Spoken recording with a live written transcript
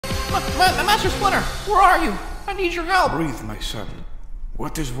Master Splinter, where are you? I need your help. Breathe, my son.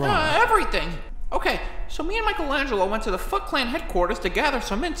 What is wrong? Everything. Okay, so me and Michelangelo went to the Foot Clan headquarters to gather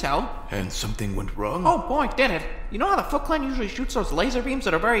some intel. And something went wrong? Oh boy, did it. You know how the Foot Clan usually shoots those laser beams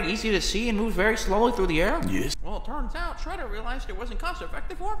that are very easy to see and move very slowly through the air? Yes. Well, it turns out Shredder realized it wasn't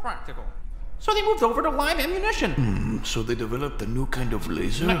cost-effective or practical. So they moved over to live ammunition. So they developed a new kind of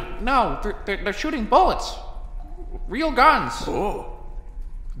laser? No, they're shooting bullets. Real guns. Oh.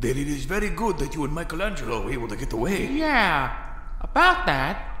 Then it is very good that you and Michelangelo were able to get away. Yeah, about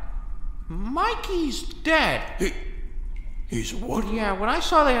that, Mikey's dead. He's what? Yeah, when I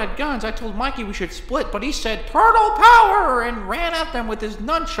saw they had guns, I told Mikey we should split, but he said, "Turtle power!" and ran at them with his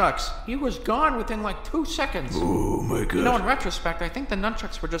nunchucks. He was gone within like 2 seconds. Oh my god. You know, in retrospect, I think the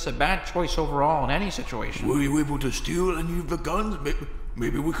nunchucks were just a bad choice overall in any situation. Were you able to steal any of the guns?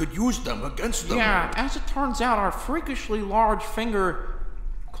 Maybe we could use them against them. Yeah, as it turns out, our freakishly large finger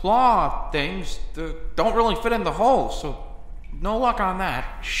claw things don't really fit in the hole, so no luck on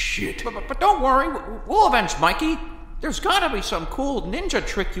that. Shit. But don't worry, we'll avenge Mikey. There's gotta be some cool ninja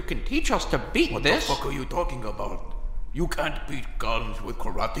trick you can teach us to beat this. What the fuck are you talking about? You can't beat guns with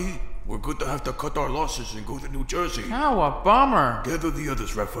karate. We're going to have to cut our losses and go to New Jersey. Oh, a bummer. Gather the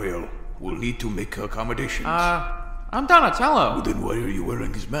others, Raphael. We'll need to make accommodations. I'm Donatello. Well, then why are you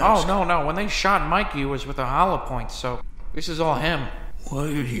wearing his mask? Oh, no. When they shot Mikey, it was with a hollow point, so this is all him. Why are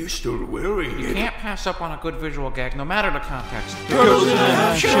you still wearing it? You can't pass up on a good visual gag, no matter the context. Turtles in a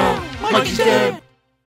half shell. Mikey's dead.